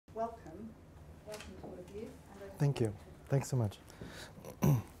welcome. Welcome to all of you. Thank you. Thanks so much.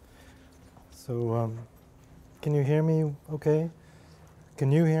 So, can you hear me okay?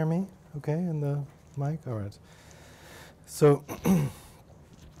 Can you hear me okay in the mic? All right. So,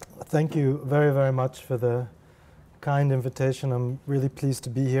 thank you very, very much for the kind invitation. I'm really pleased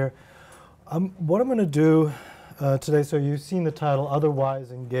to be here. What I'm going to do today, so you've seen the title, Otherwise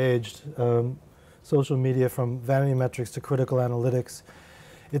Engaged, Social Media from Vanity Metrics to Critical Analytics.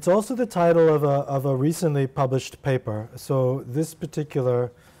 It's also the title of a recently published paper. So this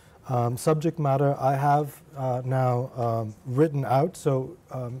particular subject matter I have now written out. So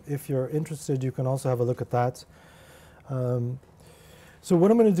if you're interested, you can also have a look at that. So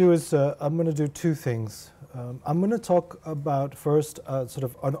what I'm going to do is I'm going to do two things. I'm going to talk about first sort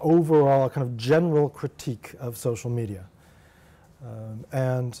of an overall kind of general critique of social media.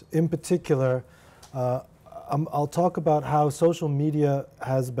 And in particular, I'll talk about how social media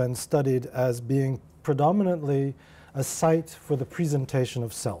has been studied as being predominantly a site for the presentation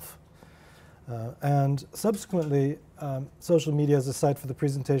of self. And subsequently, social media as a site for the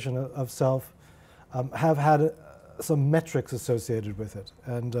presentation of self have had some metrics associated with it.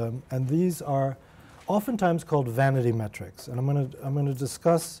 And these are oftentimes called vanity metrics. And I'm going to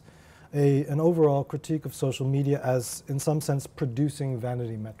discuss an overall critique of social media as, in some sense, producing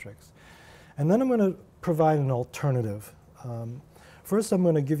vanity metrics. And then I'm going to provide an alternative. First, I'm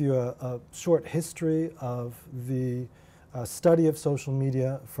going to give you a short history of the study of social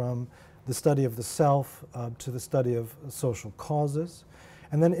media, from the study of the self to the study of social causes,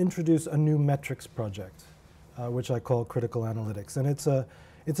 and then introduce a new metrics project, which I call Critical Analytics. And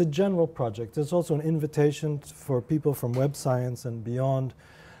it's a general project. There's also an invitation for people from web science and beyond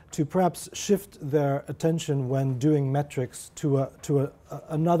to perhaps shift their attention when doing metrics to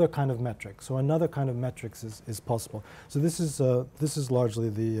another kind of metric. So another kind of metrics is possible. So this is largely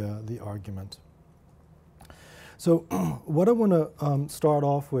the argument. So what I want to start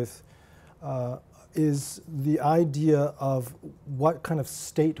off with is the idea of what kind of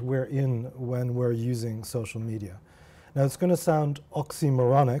state we're in when we're using social media. Now it's going to sound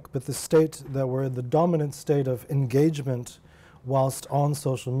oxymoronic, but the state that we're in, the dominant state of engagement whilst on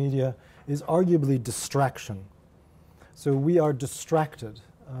social media, is arguably distraction. So we are distracted.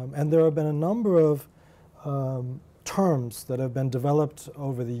 And there have been a number of terms that have been developed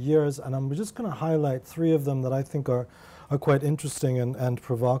over the years, and I'm just going to highlight three of them that I think are quite interesting and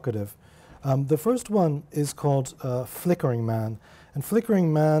provocative. The first one is called flickering man. And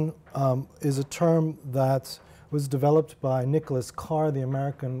flickering man is a term that was developed by Nicholas Carr, the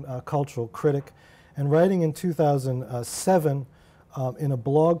American cultural critic, and writing in 2007 in a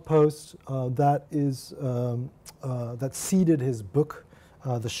blog post that seeded his book,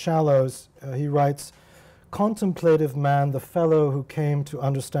 The Shallows, he writes, "Contemplative man, the fellow who came to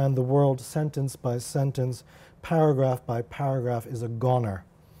understand the world sentence by sentence, paragraph by paragraph, is a goner.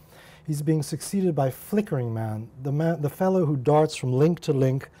 He's being succeeded by flickering man, the fellow who darts from link to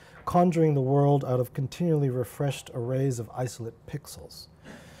link, conjuring the world out of continually refreshed arrays of isolate pixels."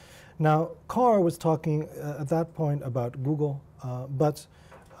 Now, Carr was talking at that point about Google, but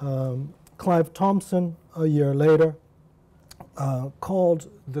Clive Thompson, a year later, called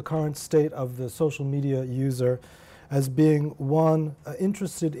the current state of the social media user as being one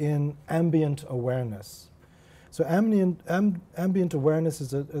interested in ambient awareness. So ambient awareness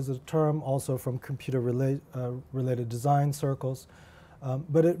is a term also from computer-related design circles,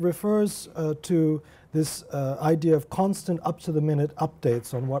 but it refers to this idea of constant up-to-the-minute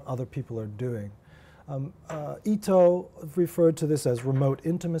updates on what other people are doing. Ito referred to this as remote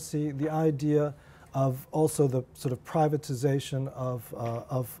intimacy, the idea of also the sort of privatization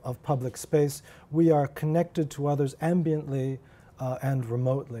of public space. We are connected to others ambiently and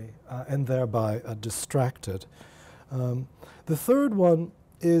remotely, and thereby distracted. The third one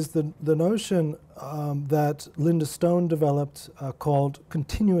is the notion that Linda Stone developed called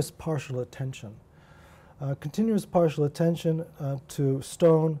continuous partial attention. Continuous partial attention to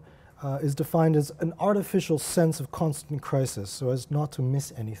Stone is defined as an artificial sense of constant crisis, so as not to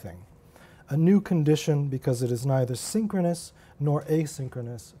miss anything. A new condition because it is neither synchronous nor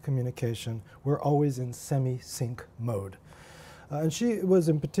asynchronous communication. We're always in semi-sync mode. And she was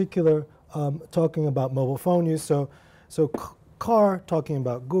in particular talking about mobile phone use. So Carr talking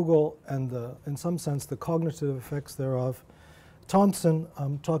about Google and in some sense the cognitive effects thereof. Thompson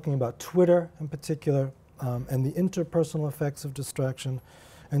talking about Twitter in particular and the interpersonal effects of distraction.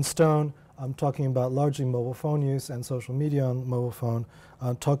 And Stone talking about largely mobile phone use and social media on mobile phone,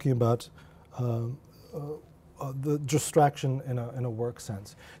 talking about the distraction in a work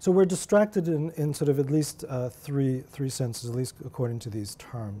sense. So we're distracted in sort of at least three senses, at least according to these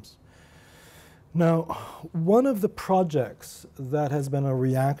terms. Now, one of the projects that has been a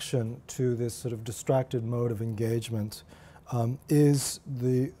reaction to this sort of distracted mode of engagement is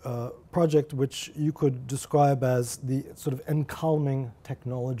the project which you could describe as the sort of encalming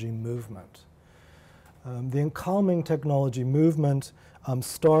technology movement. The encalming technology movement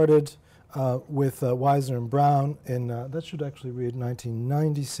started with Weisner and Brown in, that should actually read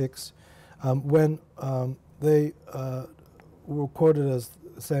 1996, when they were quoted as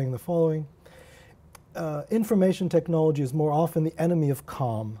saying the following: information technology is more often the enemy of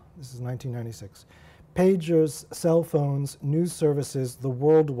calm. This is 1996. Pagers, cell phones, news services, the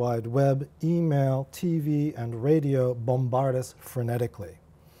World Wide Web, email, TV, and radio bombard us frenetically.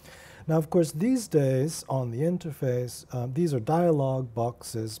 Now, of course, these days on the interface, these are dialog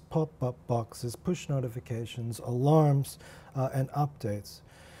boxes, pop-up boxes, push notifications, alarms, and updates.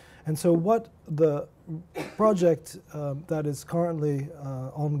 And so what the project that is currently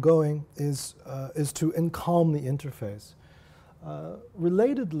ongoing is to encalm the interface.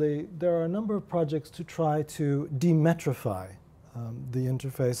 Relatedly, there are a number of projects to try to demetrify the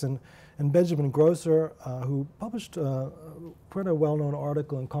interface. And Benjamin Grosser, who published quite a well-known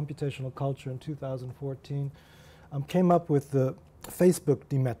article in Computational Culture in 2014, came up with the Facebook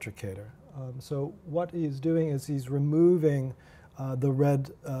demetricator. So what he's doing is he's removing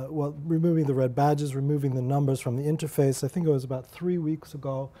removing the red badges, removing the numbers from the interface. I think it was about 3 weeks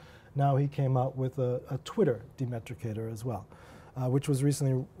ago. Now he came out with a Twitter demetricator as well, which was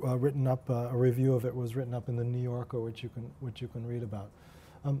recently written up. A review of it was written up in the New Yorker, which you can read about.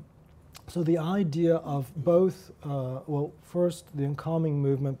 So the idea of both, well, first the encalming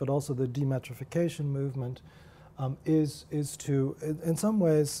movement, but also the demetrification movement, is to, in some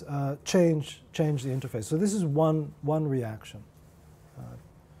ways, change the interface. So this is one reaction.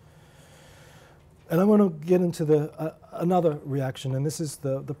 And I want to get into another reaction, and this is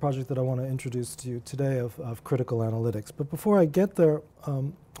the project that I want to introduce to you today of critical analytics. But before I get there,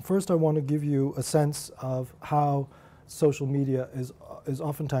 first I want to give you a sense of how social media is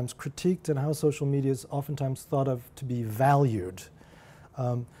oftentimes critiqued and how social media is oftentimes thought of to be valued.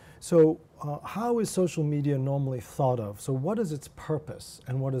 How is social media normally thought of? So what is its purpose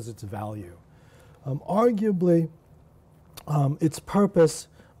and what is its value? Arguably, its purpose,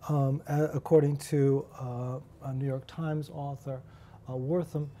 according to a New York Times author,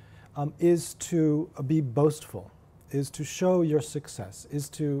 Wortham, is to be boastful, is to show your success, is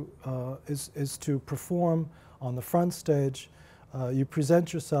to perform on the front stage. You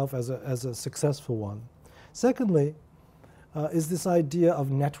present yourself as a successful one. Secondly, is this idea of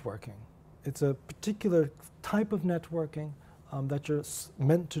networking. It's a particular type of networking that you're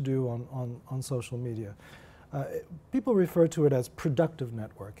meant to do on social media. People refer to it as productive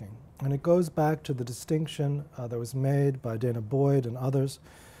networking, and it goes back to the distinction that was made by Dana Boyd and others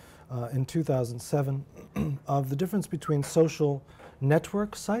in 2007 of the difference between social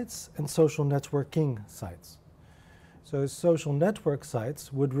network sites and social networking sites. So social network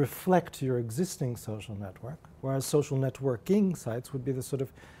sites would reflect your existing social network, whereas social networking sites would be the sort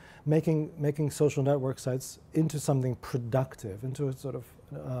of making social network sites into something productive, into a sort of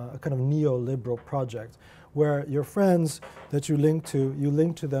a kind of neoliberal project, where your friends that you link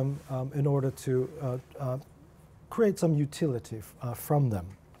to them in order to create some utility from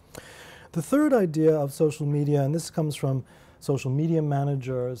them. The third idea of social media, and this comes from social media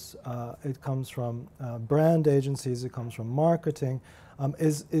managers, it comes from brand agencies, it comes from marketing,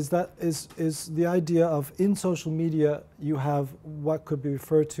 is the idea of in social media you have what could be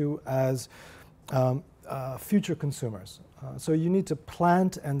referred to as future consumers. So you need to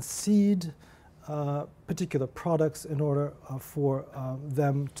plant and seed particular products in order for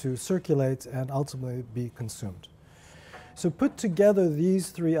them to circulate and ultimately be consumed. So put together these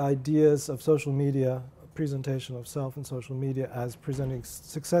three ideas of social media, presentation of self and social media as presenting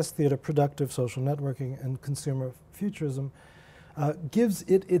success theater, productive social networking, and consumer futurism, gives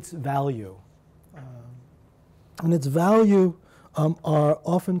it its value. And its value are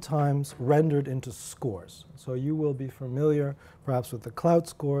oftentimes rendered into scores. So you will be familiar perhaps with the clout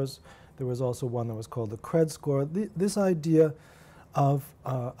scores. There was also one that was called the cred score. This idea of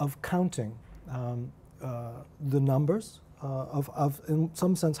counting the numbers, of in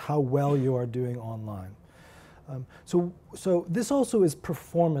some sense how well you are doing online. So this also is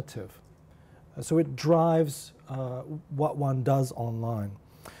performative. So it drives what one does online.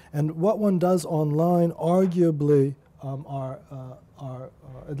 And what one does online arguably are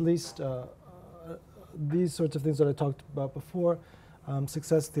at least these sorts of things that I talked about before,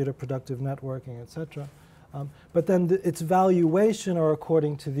 success theater, productive networking, etc., But then its valuation are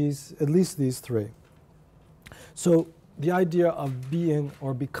according to these, at least these three. So the idea of being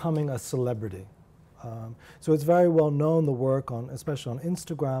or becoming a celebrity. So it's very well known, the work on, especially on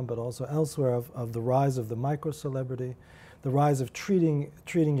Instagram, but also elsewhere, of the rise of the micro-celebrity, the rise of treating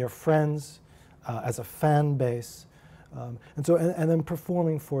your friends as a fan base, and then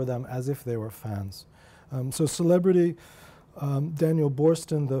performing for them as if they were fans. So celebrity, Daniel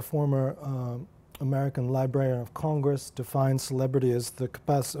Boorstin, the former American Librarian of Congress, defines celebrity as the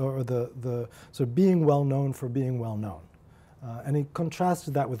capacity, or the sort of being well known for being well known. And he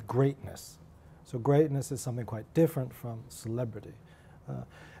contrasted that with greatness. So greatness is something quite different from celebrity.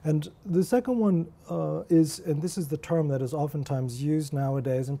 And the second one is, and this is the term that is oftentimes used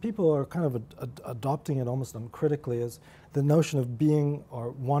nowadays, and people are kind of adopting it almost uncritically, is the notion of being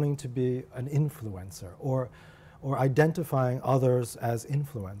or wanting to be an influencer, or identifying others as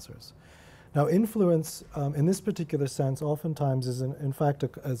influencers. Now, influence, in this particular sense, oftentimes is in fact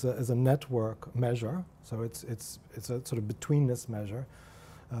as a network measure. So it's a sort of betweenness measure,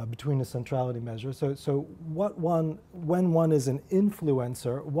 betweenness centrality measure. So when one is an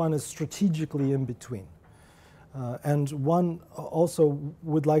influencer, one is strategically in between, and one also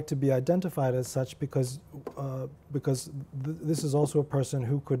would like to be identified as such because this is also a person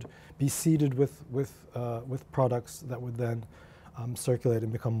who could be seeded with products that would then circulate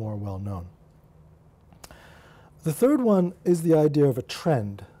and become more well known. The third one is the idea of a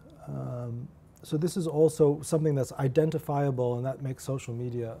trend. So this is also something that's identifiable, and that makes social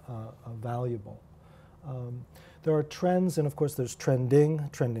media valuable. There are trends, and of course there's trending.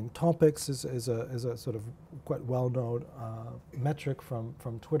 Trending topics is a sort of quite well-known metric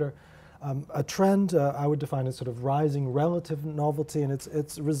from Twitter. A trend I would define as sort of rising relative novelty, and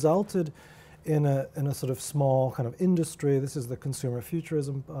it's resulted in a sort of small kind of industry. This is the consumer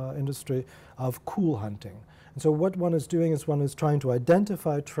futurism industry of cool hunting. And so what one is doing is one is trying to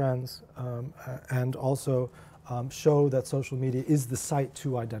identify trends and also show that social media is the site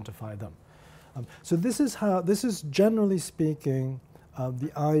to identify them. So this is generally speaking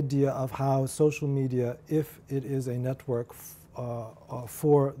the idea of how social media, if it is a network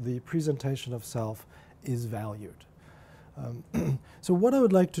for the presentation of self, is valued. So what I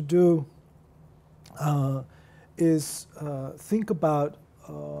would like to do is think about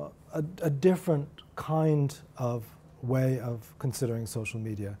a different kind of way of considering social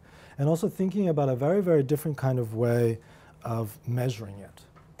media, and also thinking about a very, very different kind of way of measuring it.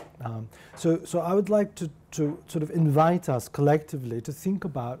 So I would like to sort of invite us collectively to think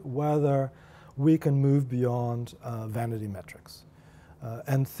about whether we can move beyond vanity metrics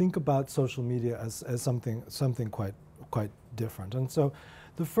and think about social media as something quite different. And so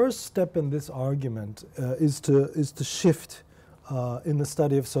the first step in this argument is to shift in the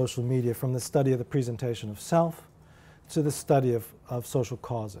study of social media from the study of the presentation of self to the study of social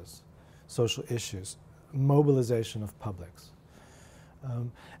causes, social issues, mobilization of publics.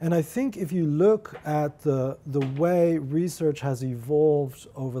 And I think if you look at the way research has evolved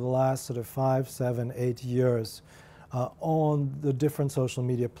over the last sort of 5, 7, 8 years on the different social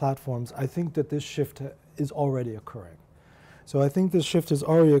media platforms, I think that this shift is already occurring. So I think this shift is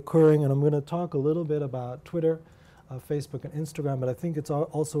already occurring, and I'm going to talk a little bit about Twitter, Facebook and Instagram, but I think it's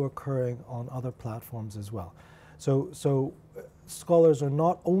also occurring on other platforms as well. So scholars are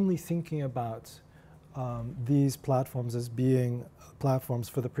not only thinking about these platforms as being platforms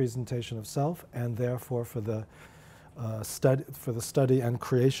for the presentation of self, and therefore for the study and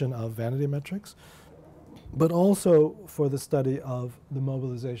creation of vanity metrics, but also for the study of the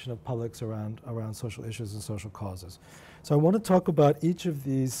mobilization of publics around social issues and social causes. So I want to talk about each of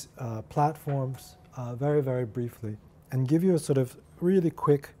these platforms very, very briefly, and give you a sort of really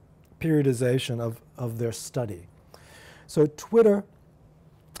quick periodization of their study. So Twitter,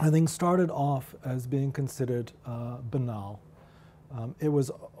 I think, started off as being considered banal. It was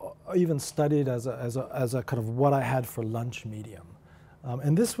even studied as a kind of what I had for lunch medium.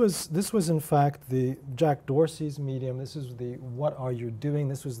 And this was in fact the Jack Dorsey's medium. This is the "What are you doing?"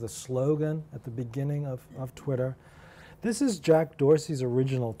 This was the slogan at the beginning of Twitter. This is Jack Dorsey's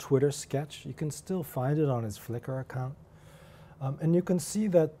original Twitter sketch. You can still find it on his Flickr account. And you can see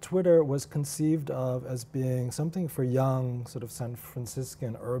that Twitter was conceived of as being something for young, sort of San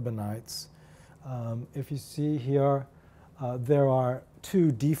Franciscan urbanites. If you see here, there are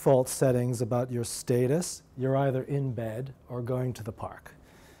 2 default settings about your status. You're either in bed or going to the park.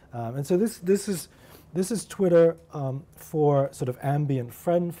 And so this is Twitter for sort of ambient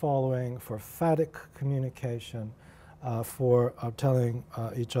friend following, for phatic communication, for telling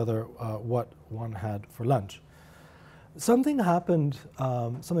each other what one had for lunch. Something happened,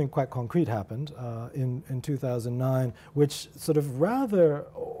 something quite concrete happened in 2009, which sort of rather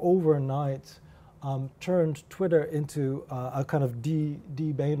overnight turned Twitter into a kind of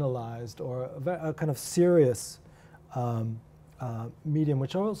de-banalized or a kind of serious medium,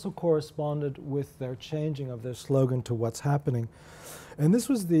 which also corresponded with their changing of their slogan to what's happening. And this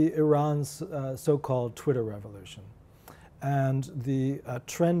was the Iran's so-called Twitter revolution and the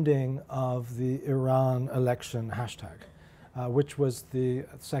trending of the Iran election hashtag, which was the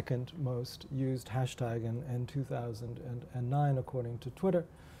second most used hashtag in 2009, according to Twitter.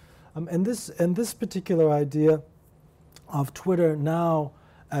 And this particular idea of Twitter now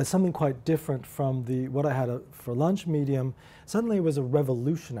as something quite different from what I had for lunch medium, suddenly it was a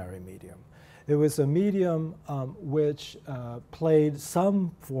revolutionary medium. It was a medium which played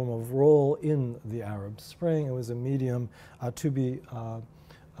some form of role in the Arab Spring. It was a medium to be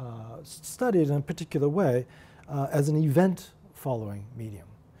studied in a particular way as an event-following medium.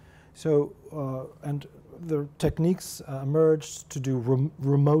 So, and the techniques emerged to do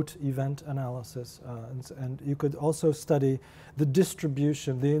remote event analysis, and you could also study the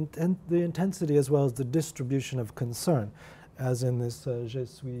distribution, the intensity as well as the distribution of concern, as in this Je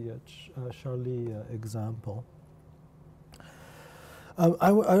suis Charlie example. I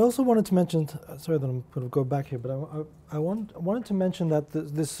also wanted to mention, sorry that I'm going to go back here, but I wanted to mention that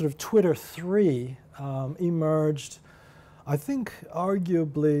this sort of Twitter 3 emerged, I think,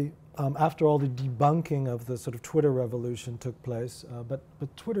 arguably, after all the debunking of the sort of Twitter revolution took place. But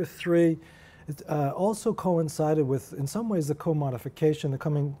Twitter 3 also coincided with, in some ways, the commodification, the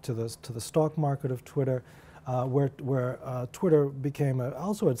coming to the stock market of Twitter, where Twitter became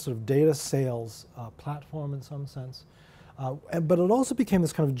also a sort of data sales platform in some sense. But it also became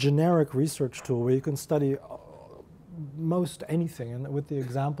this kind of generic research tool where you can study most anything, and with the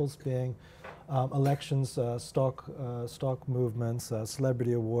examples being elections, stock movements,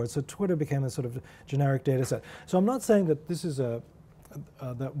 celebrity awards. So Twitter became a sort of generic data set. So I'm not saying that this is that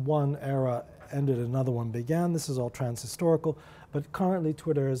one era ended, another one began. This is all transhistorical. But currently,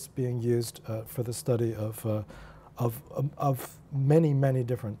 Twitter is being used for the study of many, many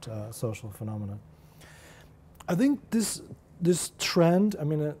different social phenomena. I think this trend, I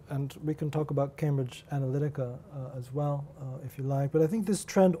mean, and we can talk about Cambridge Analytica as well, if you like, but I think this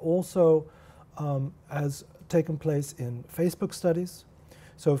trend also has taken place in Facebook studies.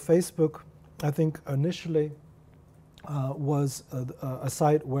 So Facebook, I think, initially was a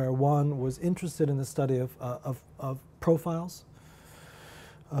site where one was interested in the study of profiles.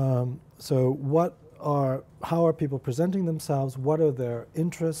 So how are people presenting themselves? What are their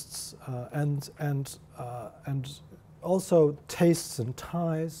interests? And also tastes and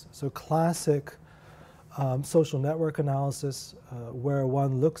ties. So classic social network analysis, where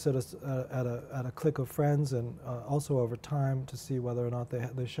one looks at a clique of friends and also over time to see whether or not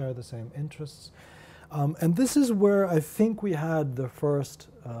they share the same interests. And this is where I think we had the first,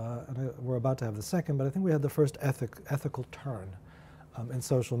 and we're about to have the second, but I think we had the first ethical turn in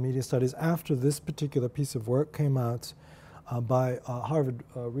social media studies after this particular piece of work came out by Harvard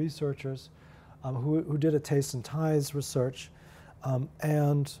researchers who did a taste and ties research,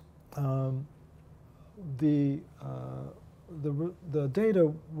 and the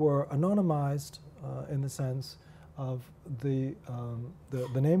data were anonymized in the sense of the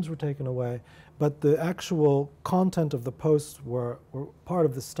names were taken away, but the actual content of the posts were part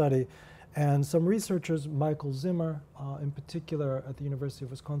of the study. And some researchers, Michael Zimmer in particular at the University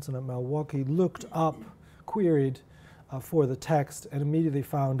of Wisconsin at Milwaukee, looked up, queried for the text, and immediately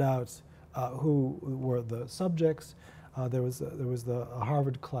found out who were the subjects. There was the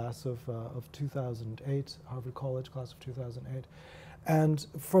Harvard class of 2008, Harvard College class of 2008. And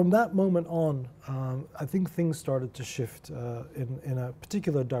from that moment on, I think things started to shift in a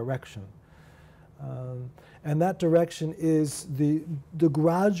particular direction. And that direction is the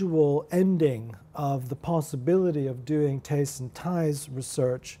gradual ending of the possibility of doing taste and ties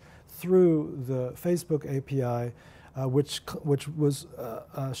research through the Facebook API, which was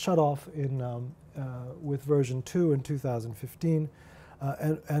shut off with version 2 in 2015,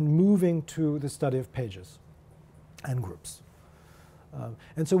 and moving to the study of pages and groups.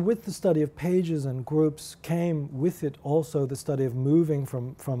 And so with the study of pages and groups came with it also the study of moving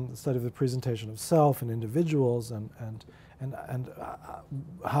from the study of the presentation of self and individuals and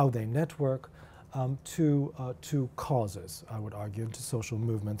how they network to causes, I would argue, to social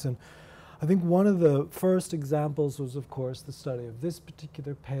movements. And I think one of the first examples was, of course, the study of this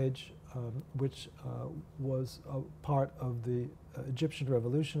particular page, which was a part of the Egyptian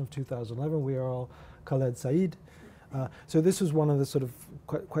Revolution of 2011. We are all Khaled Said. So this was one of the sort of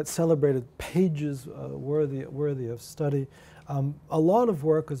quite celebrated pages worthy of study. A lot of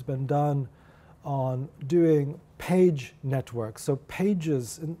work has been done on doing page networks, so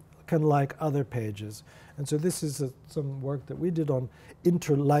pages can like other pages. And so this is some work that we did on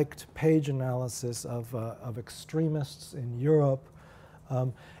interliked page analysis of extremists in Europe.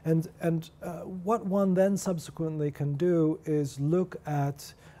 What one then subsequently can do is look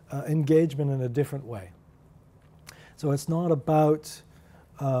at engagement in a different way. So it's not about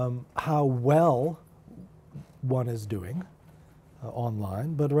how well one is doing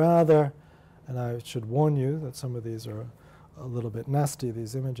online, but rather, and I should warn you that some of these are a little bit nasty,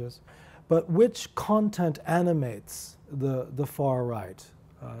 these images, but which content animates the far right.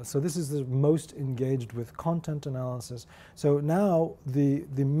 So this is the most engaged with content analysis. So now the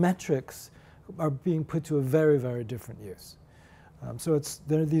metrics are being put to a very, very different use. So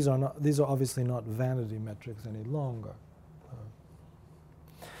these are obviously not vanity metrics any longer.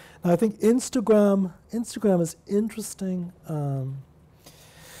 Now I think Instagram is interesting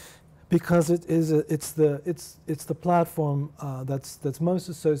because it's the platform that's most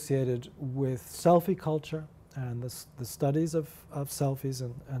associated with selfie culture and the studies of selfies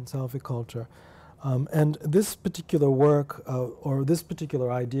and selfie culture. And this particular work or this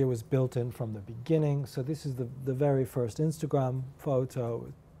particular idea was built in from the beginning. So this is the very first Instagram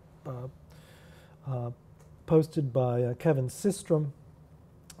photo posted by Kevin Systrom.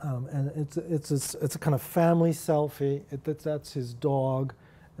 And it's a kind of family selfie. That's his dog,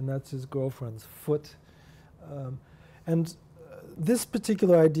 and that's his girlfriend's foot. This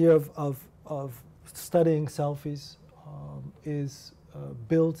particular idea of studying selfies is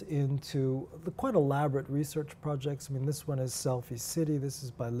built into the quite elaborate research projects. I mean, this one is Selfie City. This is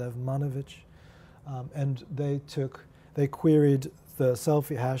by Lev Manovich, and they queried the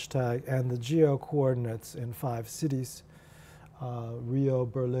selfie hashtag and the geo coordinates in 5 cities. Rio,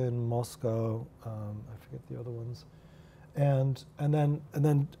 Berlin, Moscow, I forget the other ones, and then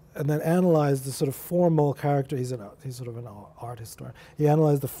analyzed the sort of formal character. He's sort of an art historian. He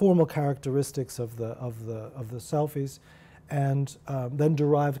analyzed the formal characteristics of the selfies, and then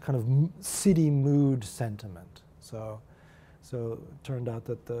derived kind of city mood sentiment. So it turned out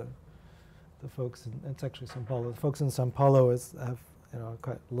that the folks it's actually São Paulo. The folks in São Paulo have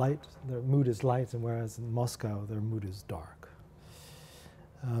quite light. Their mood is light, and whereas in Moscow their mood is dark.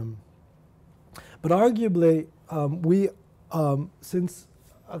 But arguably, since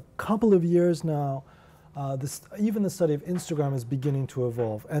a couple of years now, even the study of Instagram is beginning to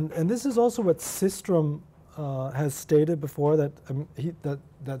evolve. And this is also what Systrom has stated before, that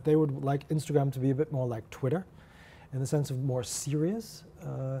that they would like Instagram to be a bit more like Twitter, in the sense of more serious,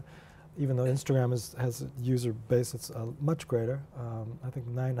 even though Instagram has a user base that's much greater. I think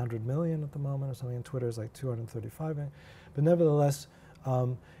 900 million at the moment or something, and Twitter is like 235 million. But nevertheless,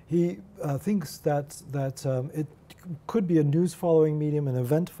 he thinks that it could be a news-following medium, an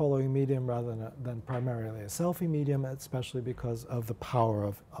event-following medium, rather than primarily a selfie medium, especially because of the power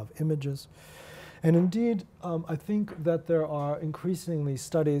of images. And indeed, I think that there are increasingly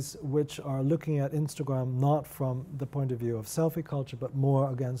studies which are looking at Instagram not from the point of view of selfie culture, but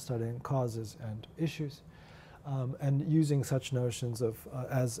more, again, studying causes and issues, and using such notions of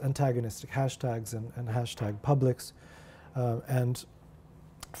as antagonistic hashtags and hashtag publics. And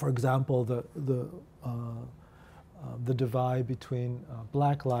for example, the divide between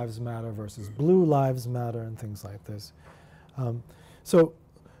Black Lives Matter versus Blue Lives Matter and things like this. So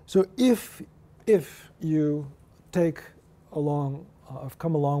if you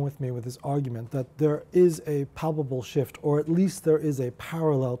come along with me with this argument that there is a palpable shift, or at least there is a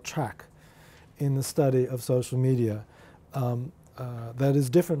parallel track in the study of social media that is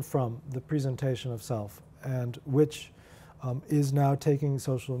different from the presentation of self, and which is now taking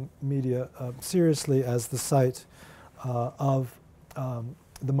social media seriously as the site of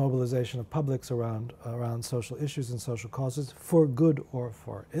the mobilization of publics around social issues and social causes, for good or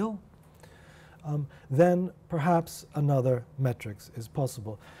for ill, then perhaps another metrics is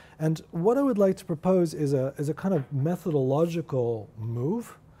possible. And what I would like to propose is a kind of methodological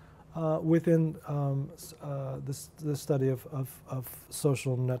move within the study of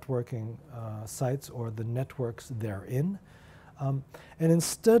social networking sites, or the networks therein. And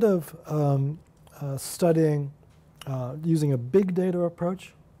instead of studying using a big data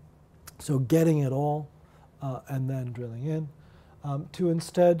approach, so getting it all and then drilling in, to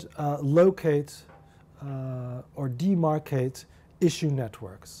instead locate or demarcate issue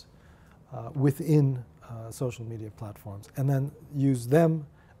networks within social media platforms, and then use them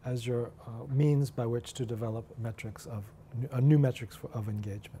as your means by which to develop metrics of new metrics of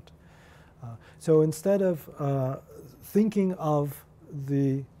engagement. So instead of thinking of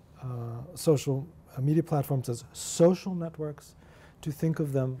the social media platforms as social networks, to think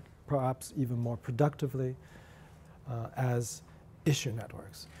of them perhaps even more productively as issue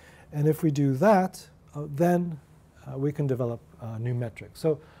networks. And if we do that, then we can develop new metrics.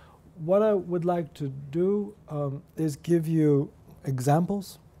 So what I would like to do is give you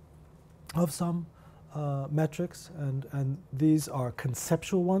examples of some metrics, and these are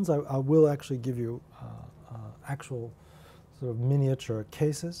conceptual ones. I will actually give you actual sort of miniature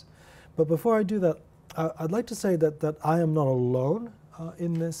cases. But before I do that, I'd like to say that I am not alone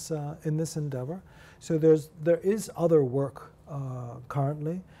in this endeavor. So there is other work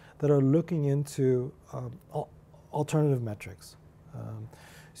currently that are looking into alternative metrics.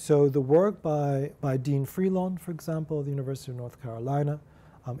 So the work by Dean Freelon, for example, at the University of North Carolina,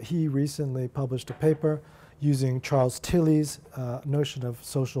 he recently published a paper using Charles Tilley's notion of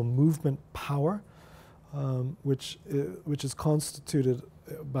social movement power, which is constituted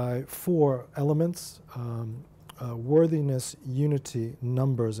by 4 elements: worthiness, unity,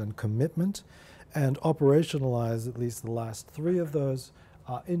 numbers, and commitment, and operationalize at least the last 3 of those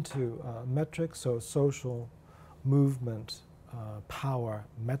into metrics, so social movement power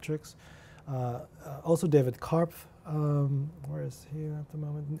metrics. Also David Karpf, where is he at the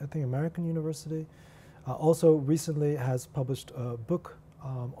moment? I think American University. Also recently has published a book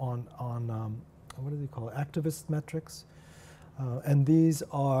on what do they call it? Activist metrics. And these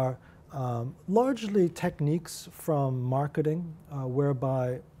are largely techniques from marketing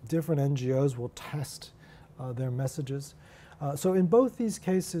whereby different NGOs will test their messages. So in both these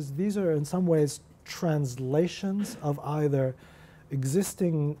cases, these are in some ways translations of either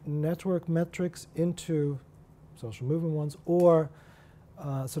existing network metrics into social movement ones, or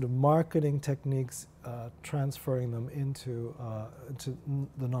sort of marketing techniques transferring them into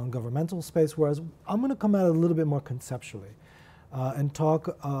the non-governmental space, whereas I'm going to come at it a little bit more conceptually and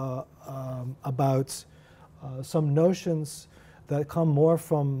talk about some notions that come more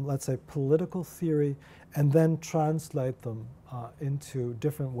from, let's say, political theory, and then translate them into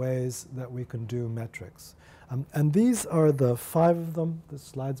different ways that we can do metrics. And these are the 5 of them. The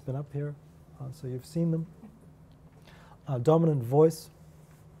slide's been up here, so you've seen them. Dominant voice,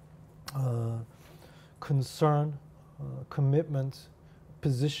 concern, commitment,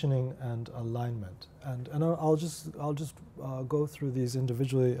 positioning, and alignment. And I'll just go through these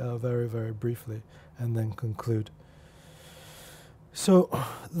individually very, very briefly, and then conclude. So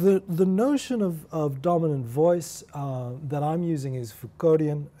the notion of dominant voice that I'm using is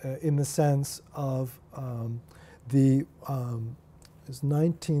Foucauldian in the sense of this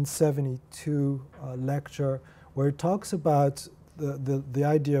 1972 lecture where it talks about the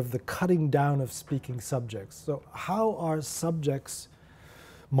idea of the cutting down of speaking subjects. So how are subjects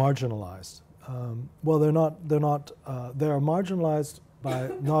marginalized? Well, they are marginalized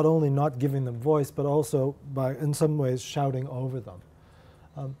by not only not giving them voice, but also by, in some ways, shouting over them.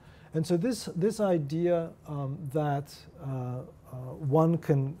 And so this idea that one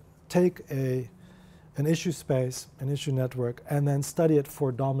can take an issue space, an issue network, and then study it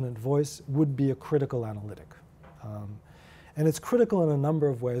for dominant voice would be a critical analytic. And it's critical in a number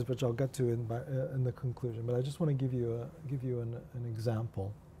of ways, which I'll get to in the conclusion. But I just want to give you an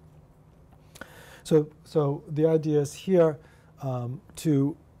example. So the idea is here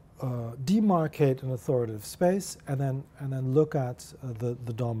to demarcate an authoritative space and then look at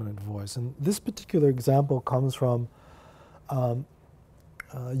the dominant voice. And this particular example comes from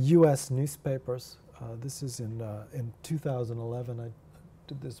U.S. newspapers. This is in 2011. I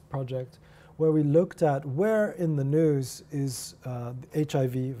did this project where we looked at where in the news is the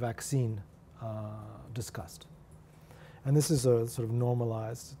HIV vaccine discussed. And this is a sort of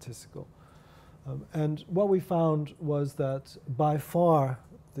normalized statistical. And what we found was that by far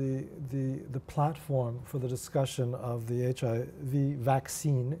the platform for the discussion of the HIV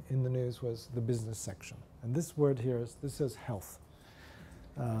vaccine in the news was the business section. And this word here this says health.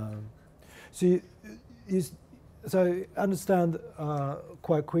 So I understand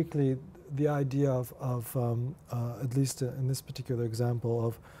quite quickly the idea of at least in this particular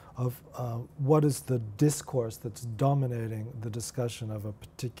example of what is the discourse that's dominating the discussion of a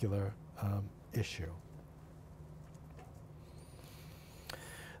particular issue.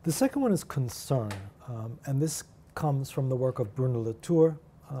 The second one is concern, and this comes from the work of Bruno Latour,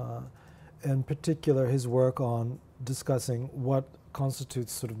 in particular his work on discussing what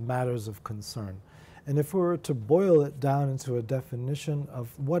constitutes sort of matters of concern. And if we were to boil it down into a definition of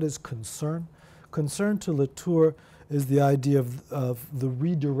what is concern, concern to Latour is the idea of the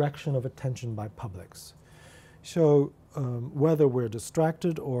redirection of attention by publics. So whether we're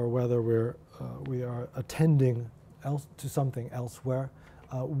distracted or whether we are attending to something elsewhere.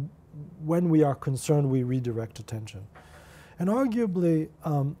 When we are concerned, we redirect attention. And arguably,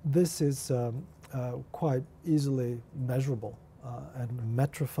 this is quite easily measurable and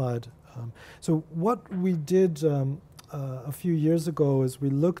metrified. So what we did a few years ago is we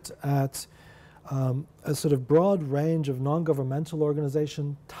looked at a sort of broad range of non-governmental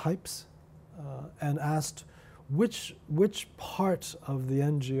organization types and asked which part of the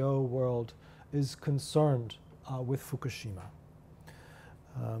NGO world is concerned with Fukushima.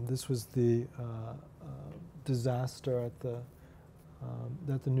 This was the disaster at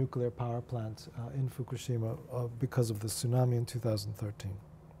the nuclear power plant in Fukushima because of the tsunami in 2013.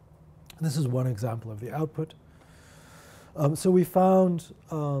 This is one example of the output. So we found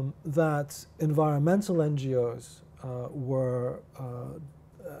that environmental NGOs were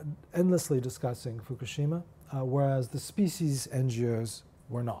endlessly discussing Fukushima, whereas the species NGOs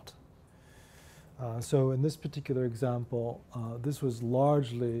were not. So in this particular example, this was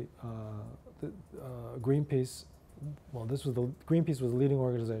largely Greenpeace. Well, Greenpeace was the leading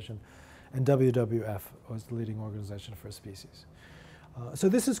organization, and WWF was the leading organization for species. So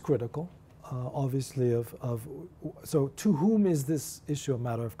this is critical, obviously, so to whom is this issue a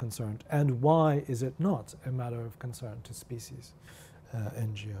matter of concern, and why is it not a matter of concern to species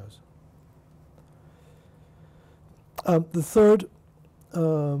NGOs? The third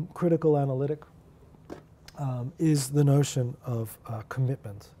critical analytic is the notion of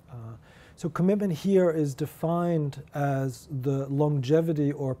commitment. So commitment here is defined as the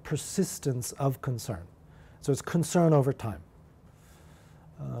longevity or persistence of concern. So it's concern over time.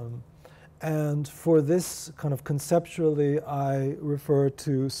 And for this kind of conceptually, I refer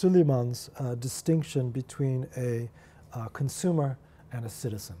to Suleiman's distinction between a consumer and a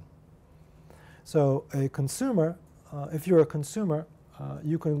citizen. So a consumer, if you're a consumer,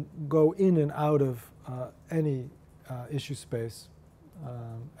 you can go in and out of any issue space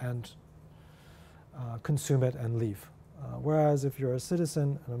and consume it and leave. Whereas if you're a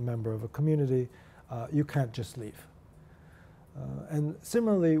citizen and a member of a community, you can't just leave. And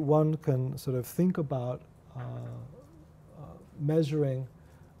similarly, one can sort of think about measuring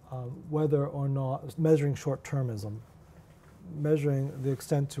whether or not, measuring short-termism, measuring the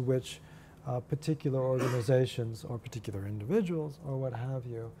extent to which particular organizations or particular individuals or what have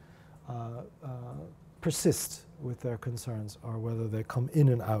you persist with their concerns, or whether they come in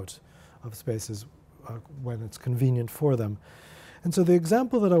and out of spaces when it's convenient for them. And so the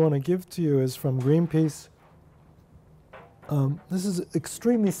example that I want to give to you is from Greenpeace. This is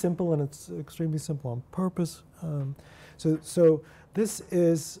extremely simple, and it's extremely simple on purpose. So this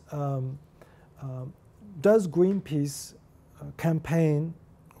is, does Greenpeace campaign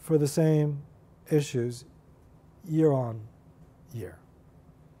for the same issues year on year?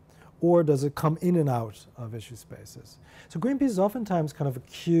 Or does it come in and out of issue spaces? So Greenpeace is oftentimes kind of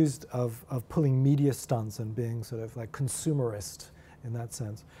accused of pulling media stunts and being sort of like consumerist in that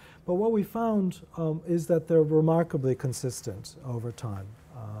sense. But what we found is that they're remarkably consistent over time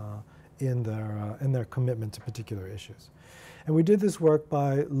in their commitment to particular issues. And we did this work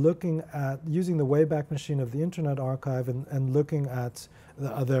by looking at, using the Wayback Machine of the Internet Archive and looking at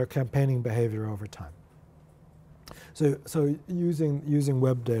their campaigning behavior over time. So using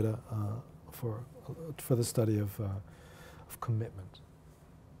web data for the study of commitment.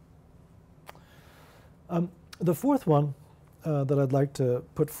 The fourth one that I'd like to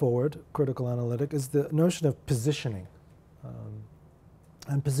put forward, critical analytic, is the notion of positioning.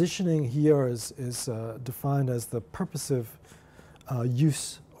 And positioning here is defined as the purposive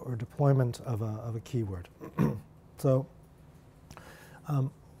use or deployment of a keyword. So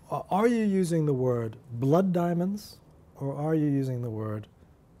are you using the word blood diamonds, or are you using the word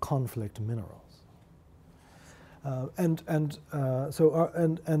conflict minerals? And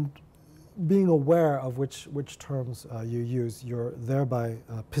being aware of which terms you use, you're thereby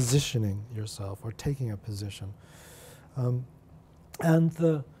positioning yourself or taking a position. And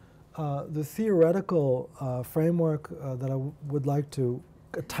the theoretical framework that I would like to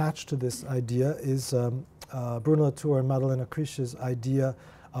attach to this idea is Bruno Latour and Madeleine Autriche's idea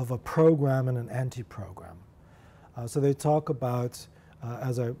of a program and an anti-program. So they talk about,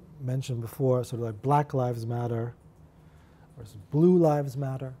 as I mentioned before, sort of like Black Lives Matter versus Blue Lives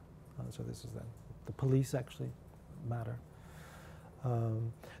Matter. So this is the police actually matter.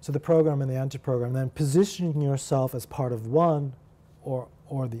 So the program and the anti-program, then positioning yourself as part of one or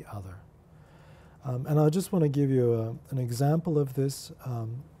the other. And I just want to give you an example of this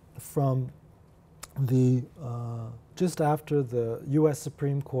from the just after the US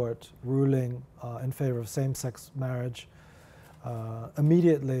Supreme Court ruling in favor of same-sex marriage,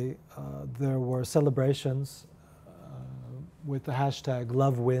 immediately there were celebrations with the hashtag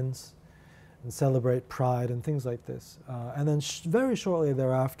Love Wins and Celebrate Pride and things like this. And then very shortly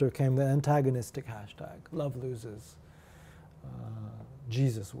thereafter came the antagonistic hashtag, Love Loses,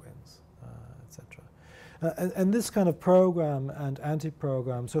 Jesus Wins, etc. And this kind of program and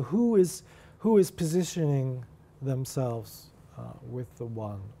anti-program, so who is positioning themselves with the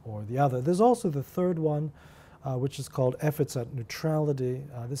one or the other? There's also the third one, which is called efforts at neutrality.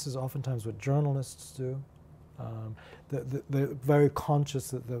 This is oftentimes what journalists do. They're very conscious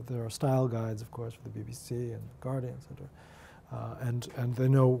that there are style guides, of course, for the BBC and Guardian, etc. And they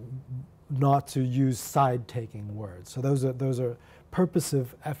know not to use side-taking words. So those are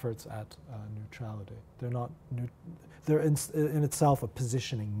purposive efforts at neutrality. They're not they're in itself a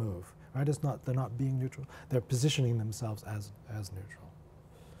positioning move, right? They're not being neutral. They're positioning themselves as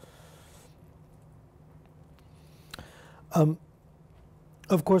neutral.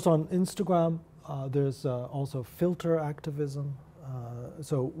 Of course, on Instagram, there's also filter activism.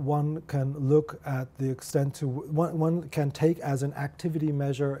 So one can look at the extent to one can take as an activity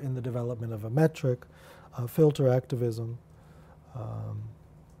measure in the development of a metric, filter activism.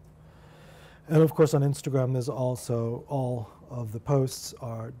 And of course on Instagram there's also all of the posts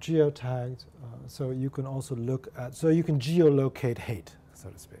are geotagged, so you can also look at, so you can geolocate hate, so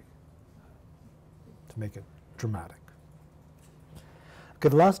to speak, to make it dramatic. Okay,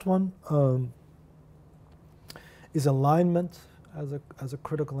 the last one is alignment as a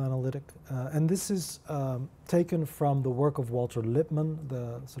critical analytic. And this is taken from the work of Walter Lippmann,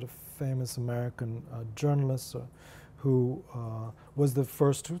 the sort of famous American journalist who was the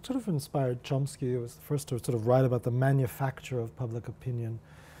first who sort of inspired Chomsky. He was the first to sort of write about the manufacture of public opinion.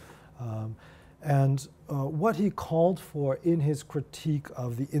 And what he called for in his critique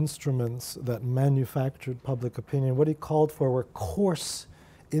of the instruments that manufactured public opinion, what he called for were coarse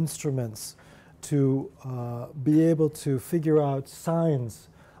instruments to be able to figure out signs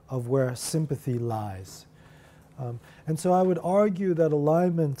of where sympathy lies. And so I would argue that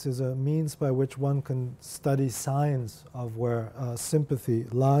alignment is a means by which one can study signs of where sympathy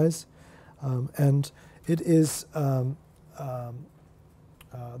lies. And it is the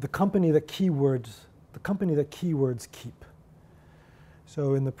company that keywords keep.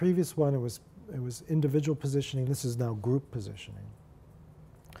 So in the previous one it was individual positioning, this is now group positioning.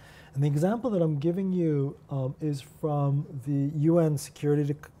 And the example that I'm giving you is from the UN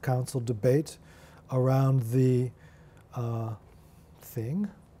Security Council debate around the thing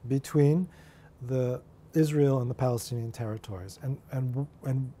between Israel and the Palestinian territories,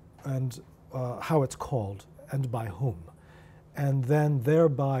 and how it's called and by whom, and then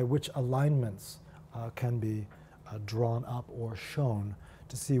thereby which alignments can be drawn up or shown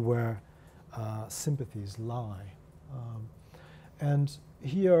to see where sympathies lie. And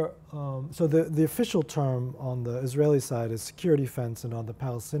here, so the official term on the Israeli side is security fence, and on the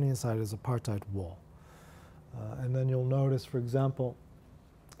Palestinian side is apartheid wall. And then you'll notice, for example,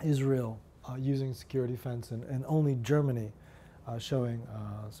 Israel using security fence, and only Germany showing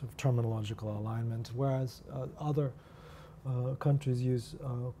sort of terminological alignment, whereas other countries use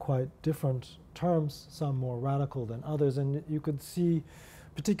quite different terms, some more radical than others. And you could see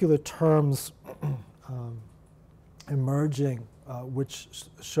particular terms emerging which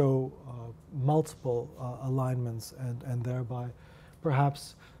show multiple alignments, and thereby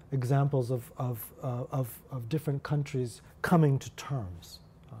perhaps examples of different countries coming to terms,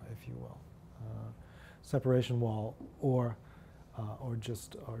 if you will. Separation wall or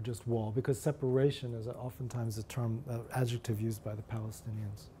just wall, because separation is oftentimes a term, adjective used by the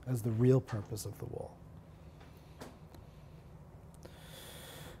Palestinians as the real purpose of the wall.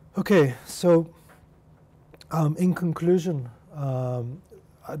 Okay, so in conclusion,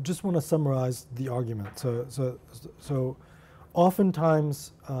 I just want to summarize the argument. So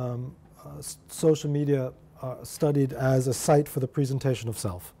oftentimes social media are studied as a site for the presentation of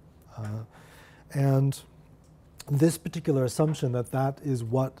self. And this particular assumption that is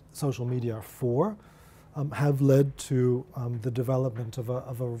what social media are for have led to the development of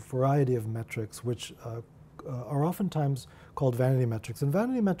a variety of metrics which are oftentimes called vanity metrics. And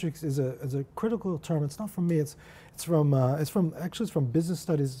vanity metrics is a critical term. It's not from me. It's from business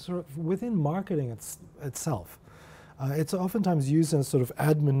studies, sort of within marketing itself. It's oftentimes used as sort of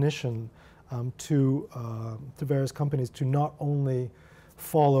admonition to various companies to not only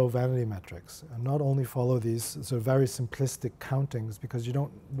follow vanity metrics and not only follow these sort of very simplistic countings, because you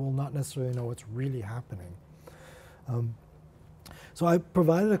will not necessarily know what's really happening. So I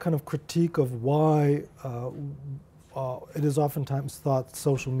provided a kind of critique of why it is oftentimes thought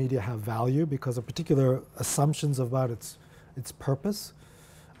social media have value because of particular assumptions about its purpose,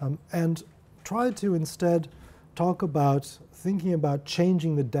 and try to instead talk about thinking about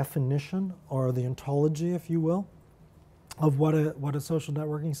changing the definition or the ontology, if you will, of what a social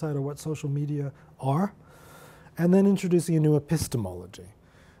networking site or what social media are, and then introducing a new epistemology.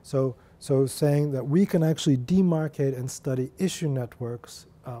 So saying that we can actually demarcate and study issue networks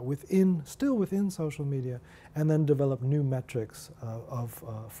still within social media, and then develop new metrics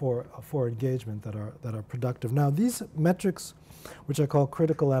for engagement that are productive. Now, these metrics, which I call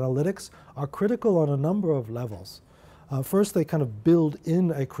critical analytics, are critical on a number of levels. First, they kind of build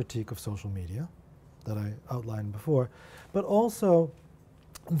in a critique of social media that I outlined before, but also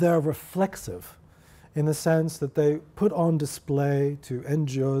they're reflexive in the sense that they put on display to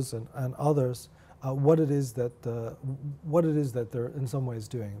NGOs and others what it is that they're in some ways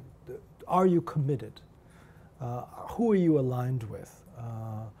doing. Are you committed? Who are you aligned with,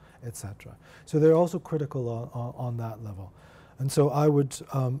 etc. So they're also critical on that level. And so I would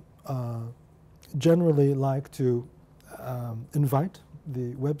generally like to invite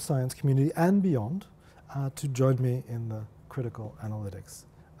the web science community and beyond to join me in the critical analytics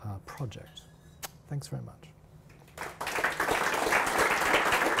project. Thanks very much.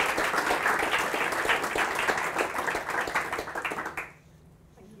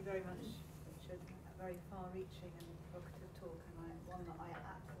 Thank you very much, Richard. A very far-reaching and provocative talk, and one that I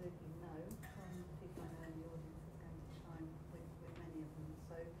absolutely know from the people I know in the audience is going to chime with many of them.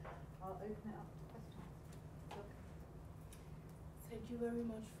 So I'll open it up to questions. Look. Thank you very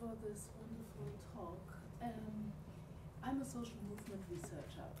much for this wonderful talk. I'm a social movement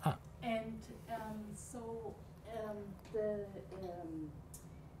researcher, and so the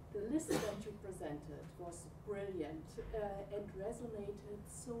list that you presented was brilliant and resonated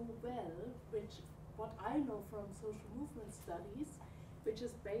so well, what I know from social movement studies, which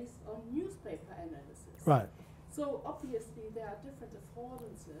is based on newspaper analysis. Right. So obviously there are different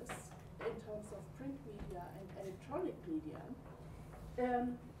affordances in terms of print media and electronic media.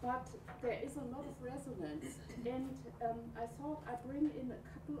 But there is a lot of resonance, and I thought I'd bring in a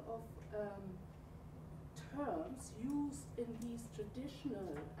couple of terms used in these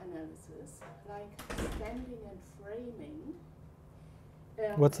traditional analysis, like standing and framing.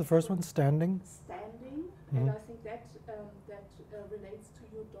 What's the first one? Standing? Standing, Mm-hmm. and I think that relates to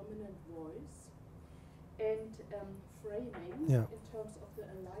your dominant voice, and framing in terms of the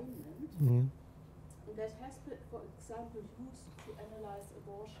alignment. Mm-hmm. That has been, for example, used to analyze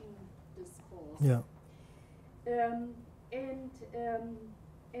abortion discourse. Yeah. And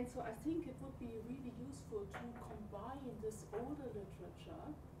so I think it would be really useful to combine this older literature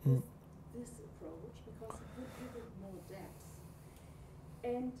with this approach, because it would give it more depth.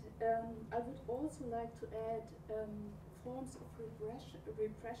 And I would also like to add forms of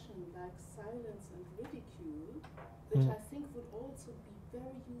repression like silence and ridicule, which I think would also be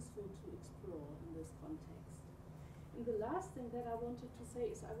very useful to explore in this context. And the last thing that I wanted to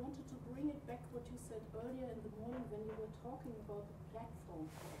say is I wanted to bring it back what you said earlier in the morning when you were talking about the platform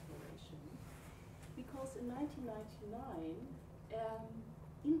cooperation. Because in 1999,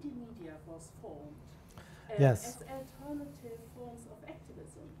 indie media was formed Yes. as alternative forms of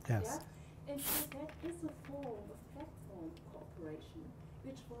activism. Yes. Yeah? And so that is a form of platform cooperation,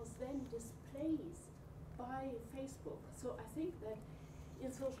 which was then displaced by Facebook. So I think that in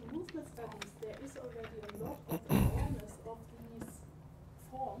social movement studies, there is already a lot of awareness of these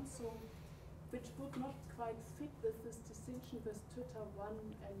forms, so which would not quite fit with this distinction with Twitter 1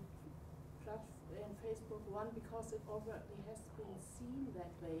 and Facebook 1, because it already has been seen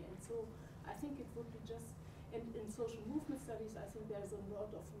that way. And so I think it would be just, and in social movement studies, I think there's a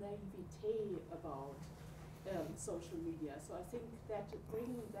lot of naivete about social media. So I think that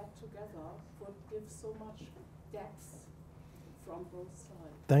bringing that together would give so much depth from both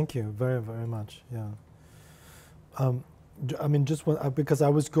sides. Thank you very, very much. Yeah. I mean, just because I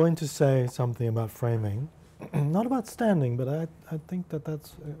was going to say something about framing, not about standing, but I think that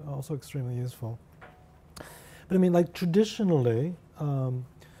that's also extremely useful. But I mean, like traditionally,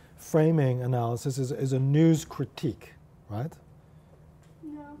 framing analysis is a news critique, right?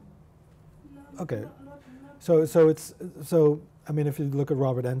 No. Okay. Not So I mean, if you look at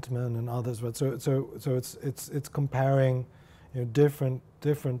Robert Entman and others, right? So it's comparing, different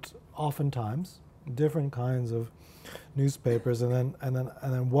oftentimes different kinds of newspapers, and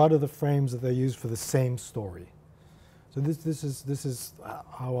then what are the frames that they use for the same story. So this is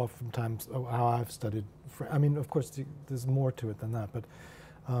how oftentimes how I've studied. I mean, of course, there's more to it than that, but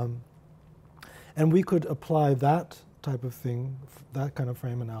and we could apply that type of thing, that kind of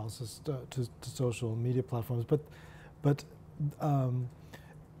frame analysis to social media platforms. But but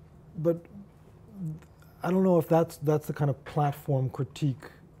I don't know if that's the kind of platform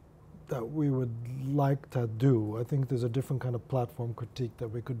critique that we would like to do. I think there's a different kind of platform critique that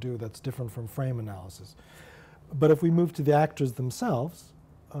we could do that's different from frame analysis. But if we move to the actors themselves,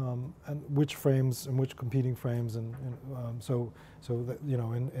 and which frames and which competing frames, and so that, you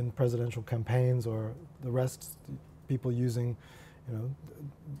know, in presidential campaigns or the rest, people using, you know,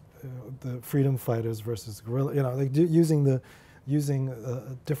 the freedom fighters versus guerrilla, you know, like using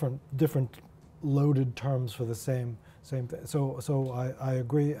different loaded terms for the same thing. So I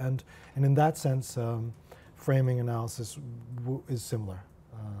agree, and in that sense, framing analysis is similar.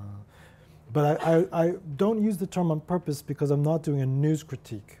 But I don't use the term on purpose because I'm not doing a news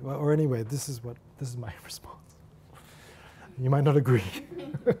critique. Or anyway, this is my response. You might not agree.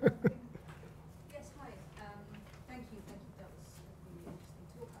 Yes, hi. Thank you. That was a really interesting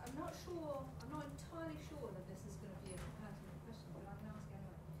talk. I'm not entirely sure that this is going to be a pertinent question, but I can ask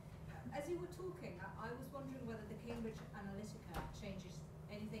anyway. As you were talking, I was wondering whether the Cambridge Analytica changes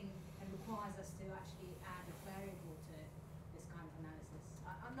anything and requires us to actually add a variable to this kind of analysis.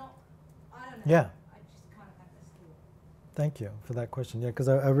 I don't know. Yeah. I just kind of had this thought. Thank you for that question. Yeah, because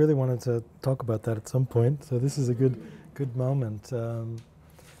I really wanted to talk about that at some point. So this is a good moment. There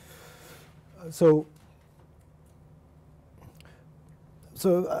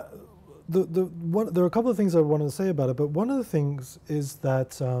are a couple of things I wanted to say about it, but one of the things is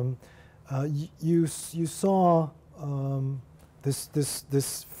that you saw this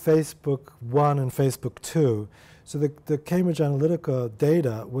Facebook 1 and Facebook 2. So the Cambridge Analytica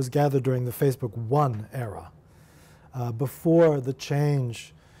data was gathered during the Facebook 1 era, before the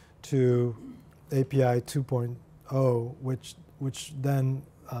change to API 2.0, which then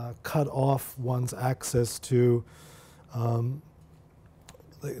cut off one's access to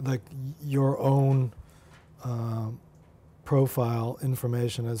like your own profile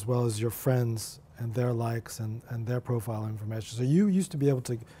information as well as your friends and their likes and their profile information. So you used to be able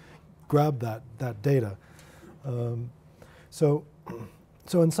to grab that data. So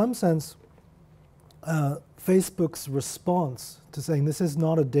in some sense, Facebook's response to saying this is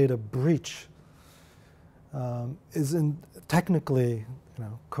not a data breach is technically, you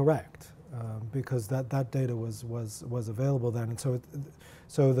know, correct, because that data was available then, and so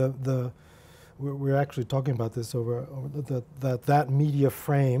we're actually talking about this over that media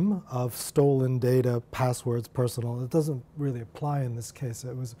frame of stolen data, passwords, personal. It doesn't really apply in this case.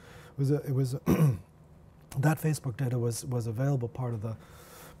 It was that Facebook data was available, part of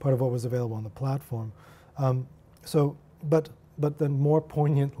what was available on the platform. But then more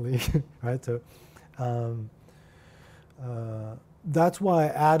poignantly, right? So that's why I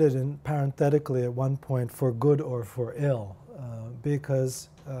added in parenthetically at one point for good or for ill, because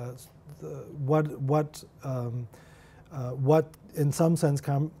what in some sense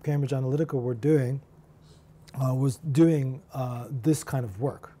Cambridge Analytica were doing was doing this kind of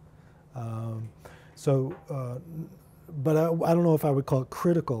work. But I don't know if I would call it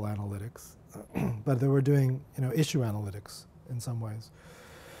critical analytics, but they were doing, you know, issue analytics in some ways.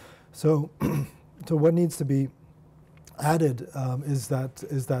 So what needs to be added is that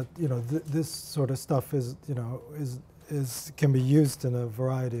you know this sort of stuff is, you know, can be used in a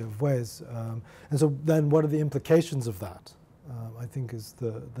variety of ways, and so then what are the implications of that? I think is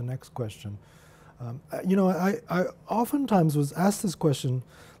the next question. You know, I oftentimes was asked this question,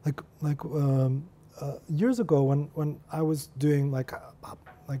 like years ago when I was doing like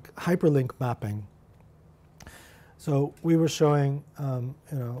hyperlink mapping. So we were showing, you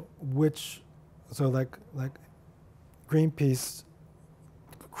know, like Greenpeace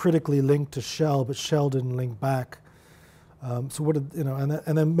critically linked to Shell, but Shell didn't link back. So what did, you know,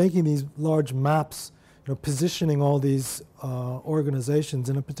 and then making these large maps, you know, positioning all these organizations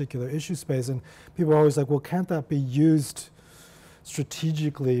in a particular issue space, and people are always like, well, can't that be used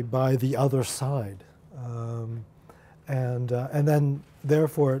strategically by the other side? And then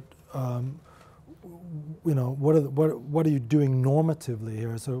therefore, you know, what are you doing normatively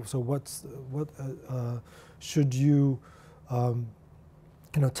here? So what should you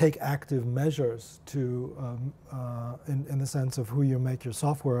you know, take active measures to in the sense of who you make your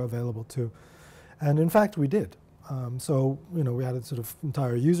software available to? And in fact, we did. So you know, we had a sort of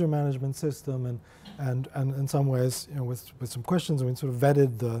entire user management system, and in some ways, you know, with some questions, we sort of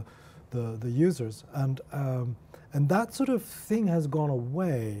vetted the users, and that sort of thing has gone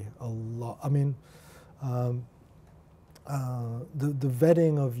away a lot. I mean, the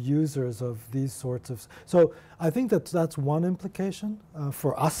vetting of users of these sorts of, so I think that's one implication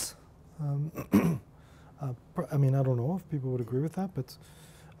for us. I mean, I don't know if people would agree with that,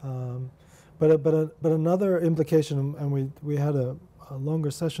 but But another implication, and we had a longer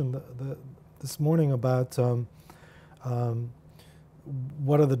session this morning about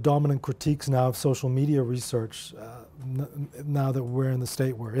what are the dominant critiques now of social media research now that we're in the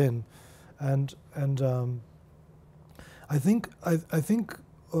state we're in, and I think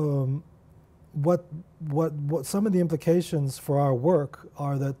what some of the implications for our work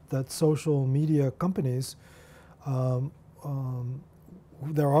are that social media companies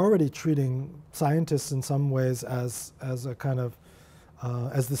they're already treating scientists in some ways as a kind of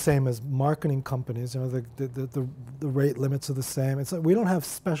as the same as marketing companies. You know, the rate limits are the same. It's like we don't have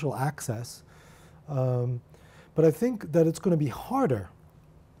special access, but I think that it's going to be harder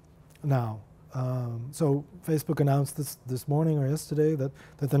now. So Facebook announced this morning or yesterday that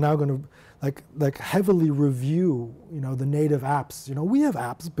they're now going to like heavily review, you know, the native apps. You know, we have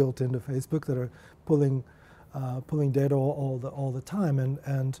apps built into Facebook that are pulling data all the time,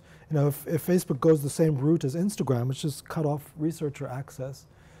 and you know, if Facebook goes the same route as Instagram, which just cut off researcher access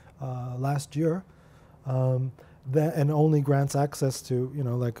last year, and only grants access to, you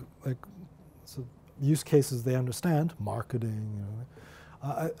know, like so use cases they understand, marketing. You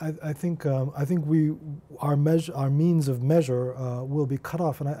know, I think our means of measure will be cut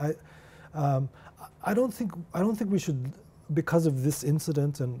off, and I don't think we should, because of this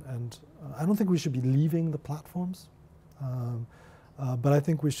incident, and I don't think we should be leaving the platforms, but I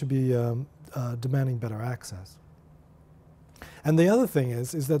think we should be demanding better access. And the other thing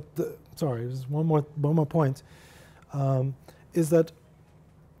is that sorry, there's one more point, is that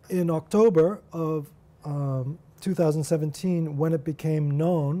in October of 2017, when it became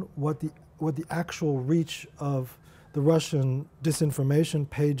known what the actual reach of the Russian disinformation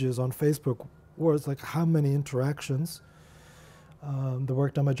pages on Facebook was, like how many interactions, the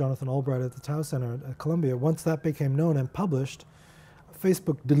work done by Jonathan Albright at the Tau Center at Columbia, once that became known and published,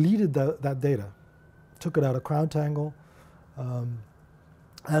 Facebook deleted that data, took it out of CrowdTangle,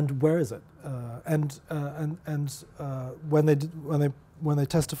 and where is it? When they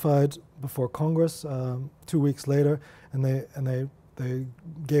testified before Congress 2 weeks later, and they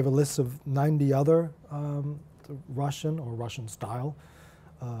gave a list of 90 other Russian or Russian style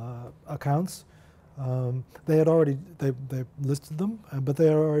accounts. They had already they listed them, but they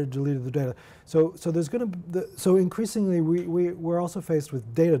had already deleted the data. So there's going to so increasingly we're also faced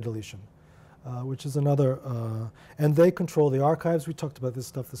with data deletion, which is another, and they control the archives. We talked about this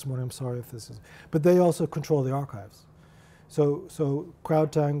stuff this morning. I'm sorry if this is, but they also control the archives. So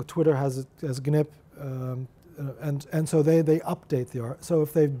CrowdTangle, Twitter has GNIP, and so they update the so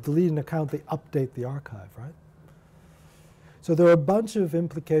if they delete an account, they update the archive, right? So there are a bunch of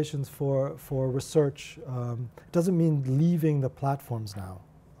implications for research. It doesn't mean leaving the platforms now,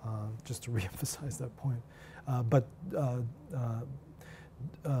 just to reemphasize that point, but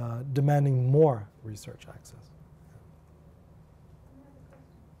demanding more research access.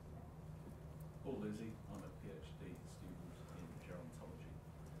 Paul Lizzie, I'm a PhD student in gerontology.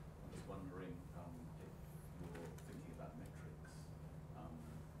 I was wondering if you're thinking about metrics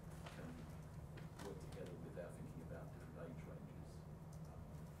can work together with our thinking about different age ranges.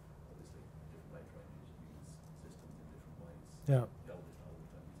 Obviously, different age ranges use systems in different ways. Yeah. The oldest don't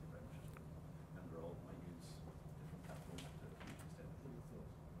use it very much at all. Younger old may use different platforms to a huge extent. What are your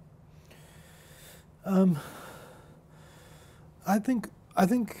thoughts?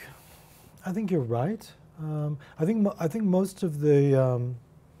 I think you're right. I think most of the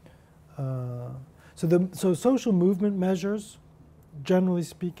so social movement measures, generally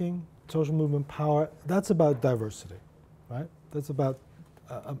speaking, social movement power, that's about diversity, right? That's about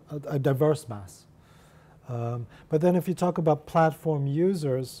a diverse mass. But then if you talk about platform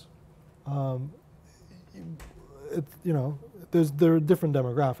users, you know, there are different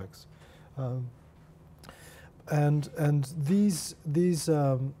demographics. And these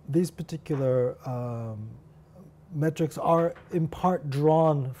particular metrics are in part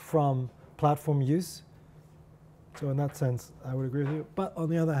drawn from platform use. So in that sense, I would agree with you. But on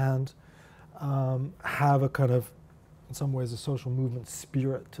the other hand, have a kind of, in some ways, a social movement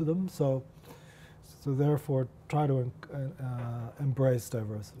spirit to them. So therefore, try to embrace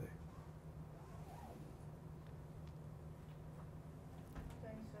diversity.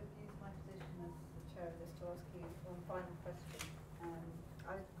 Final question.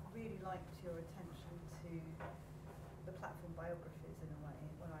 I really liked your attention to the platform biographies in a way,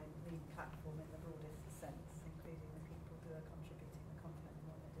 when I mean platform in the broadest sense, including the people who are contributing the content and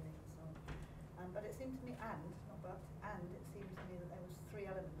what they're doing and so on. But it seemed to me, it seemed to me that there was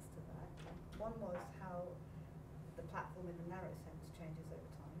three elements to that. One was how the platform in the narrow sense changes over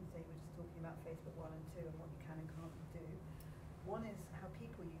time. So you were just talking about Facebook 1 and 2 and what you can and can't do. One is how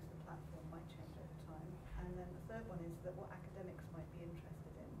people use the platform might change third one is that what academics might be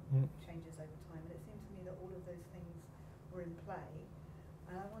interested in changes over time. And it seems to me that all of those things were in play.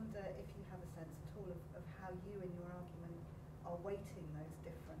 And I wonder if you have a sense at all of how you in your argument are weighting those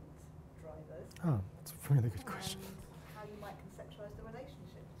different drivers. Oh, that's a really good question. And how you might conceptualize the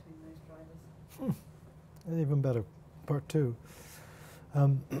relationship between those drivers. Even better, part two.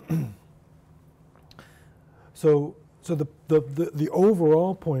 So the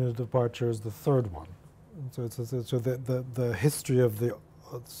overall point of departure is the third one. So the history of the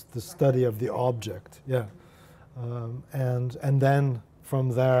study of the object, yeah, and then from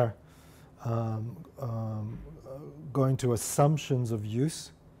there going to assumptions of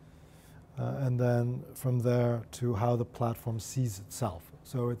use, and then from there to how the platform sees itself.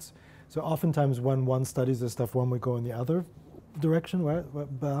 So oftentimes when one studies this stuff, one would go in the other direction, right?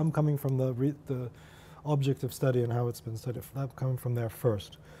 But I'm coming from the object of study and how it's been studied. I'm coming from there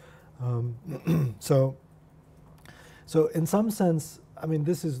first. So in some sense, I mean,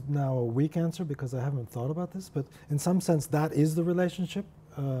 this is now a weak answer because I haven't thought about this, but in some sense, that is the relationship.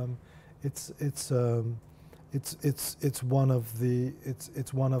 It's one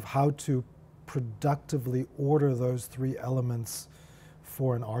of how to productively order those three elements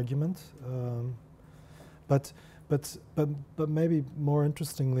for an argument. But maybe more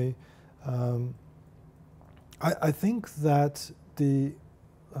interestingly, I think that the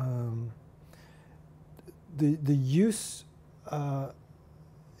use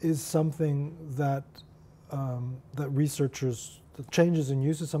is something that researchers, the changes in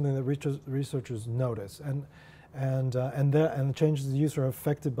use is something that researchers notice, and the changes in use are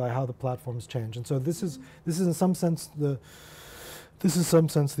affected by how the platforms change. And so this is in some sense the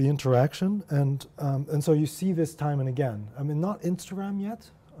interaction, and so you see this time and again. I mean, not Instagram yet,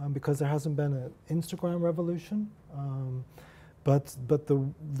 because there hasn't been an Instagram revolution, but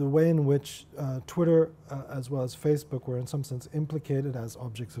the way in which Twitter as well as Facebook were in some sense implicated as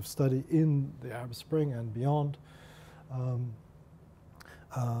objects of study in the Arab Spring and beyond,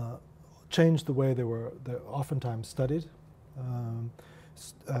 changed the way they're oftentimes studied, and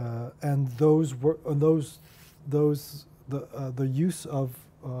the use of,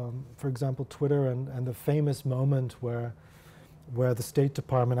 for example, Twitter and the famous moment where the State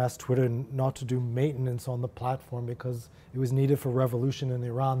Department asked Twitter not to do maintenance on the platform because it was needed for revolution in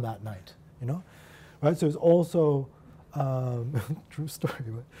Iran that night, you know, right? So it was also true story,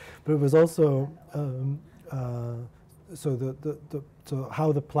 but it was also so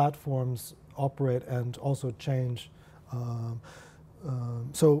how the platforms operate and also change.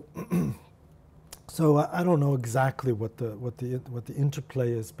 So I don't know exactly what the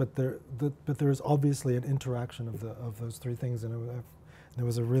interplay is, but there is obviously an interaction of those three things, and it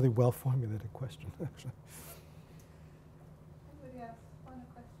was a really well formulated question actually. Anybody else? Final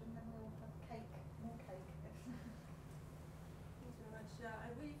question, then we'll have cake, more cake. Thank you very much. I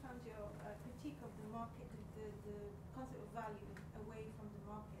really found your critique of the market, the concept of value away from the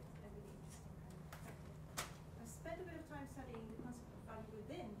market, a really interesting kind of perspective. I spent a bit of time studying the concept of value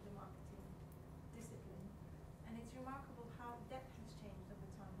within the marketing discipline, and it's remarkable how depth has changed over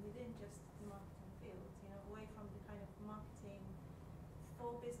time within just the marketing field, you know, away from the kind of marketing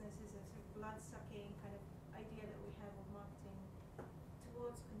for businesses, a sort of blood-sucking kind of idea that we have of marketing,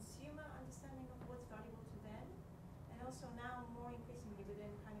 towards consumer understanding of what's valuable to them, and also now more increasingly within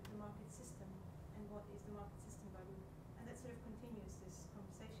kind of the market system and what is the market system value. And that sort of continues this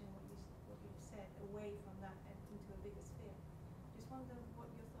conversation, what you said, away from that and into a bigger sphere. Just wonder what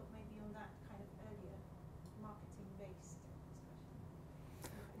your thought may be on that kind of earlier marketing-based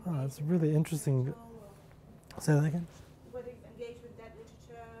discussion. Oh, that's really interesting. Say that again? Whether you engage with that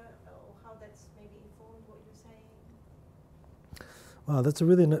literature or how that's maybe informed what you're saying. Wow, that's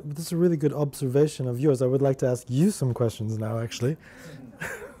a really good observation of yours. I would like to ask you some questions now, actually.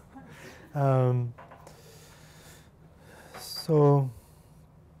 I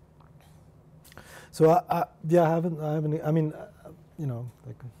haven't. I mean, you know,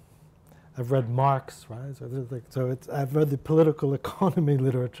 like, I've read Marx, right? I've read the political economy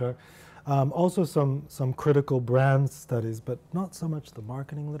literature, also some critical brand studies, but not so much the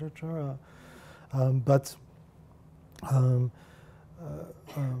marketing literature.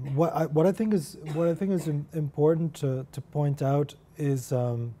 What I think is important to point out is,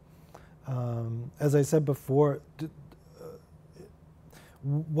 as I said before,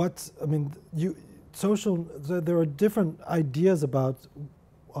 there are different ideas about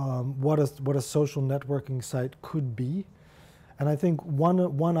what a social networking site could be, and I think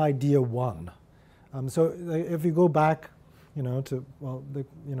one idea won. So if you go back, you know,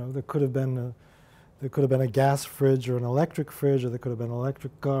 there could have been there could have been a gas fridge or an electric fridge, or there could have been an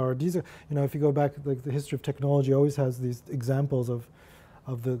electric car. These are, you know, if you go back, like the history of technology always has these examples of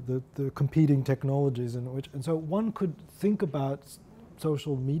the competing technologies in which, and so one could think about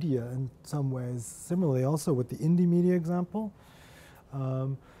social media in some ways similarly, also with the indie media example,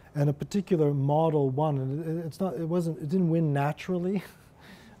 and a particular model one, and it didn't win naturally.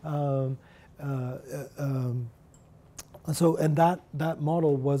 So, and that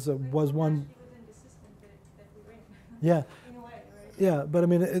model was one. Yeah. In a way, right? Yeah, but I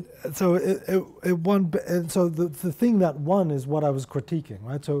mean, it won, and so the thing that won is what I was critiquing,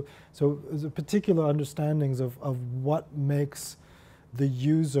 right? So there's a particular understandings of what makes the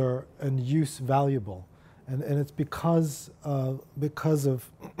user and use valuable, and it's because of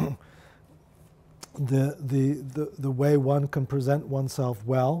the way one can present oneself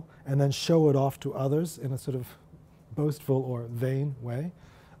well and then show it off to others in a sort of boastful or vain way,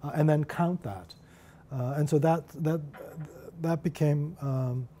 and then count that, and so that became,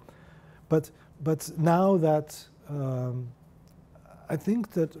 but now that I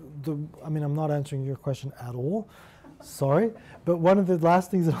think that I mean, I'm not answering your question at all, sorry, but one of the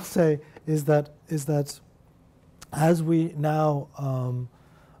last things that I'll say is that as we now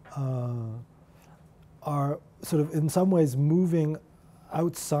are sort of in some ways moving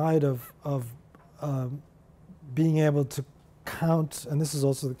outside of being able to count, and this is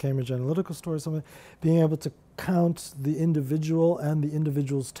also the Cambridge Analytica story, something, being able to count the individual and the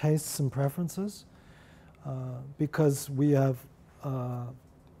individual's tastes and preferences, because we have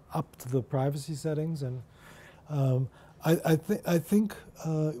upped the privacy settings, and I think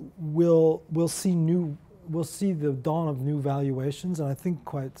we'll see the dawn of new valuations, and I think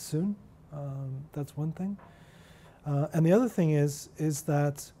quite soon. That's one thing, and the other thing is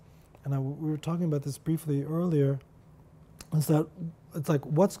that, and we were talking about this briefly earlier, is that it's like,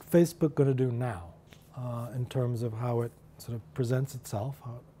 what's Facebook going to do now in terms of how it sort of presents itself,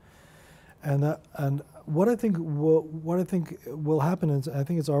 and what I think will happen is, I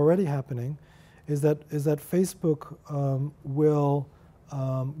think it's already happening, is that Facebook will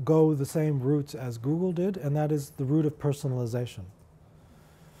go the same route as Google did, and that is the route of personalization.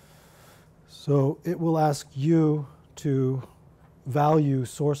 So it will ask you to value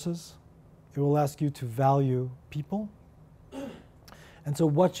sources. It will ask you to value people. And so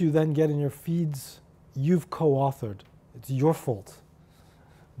what you then get in your feeds, you've co-authored. It's your fault,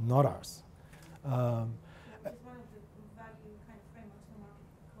 not ours. Which is one of the value kind of frameworks for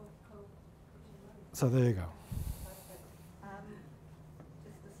market code. So there you go. Perfect.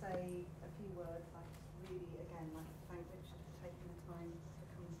 Just to say a few words, I really, again, like to thank Richard for taking the time to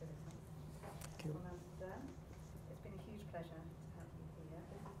come and visit us on Amsterdam. It's been a huge pleasure to have you here.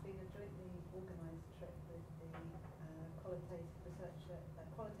 This has been a jointly organised trip with the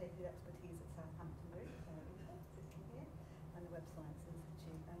qualitative expertise at Southampton Group, sitting here, and the Web Science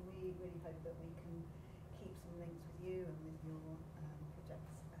Institute. And we really hope that we can keep some links with you and with your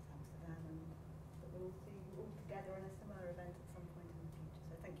projects at Amsterdam, and that we'll see you all together in a similar event at some point in the future.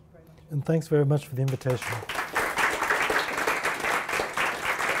 So thank you very much. And thanks very much for the invitation.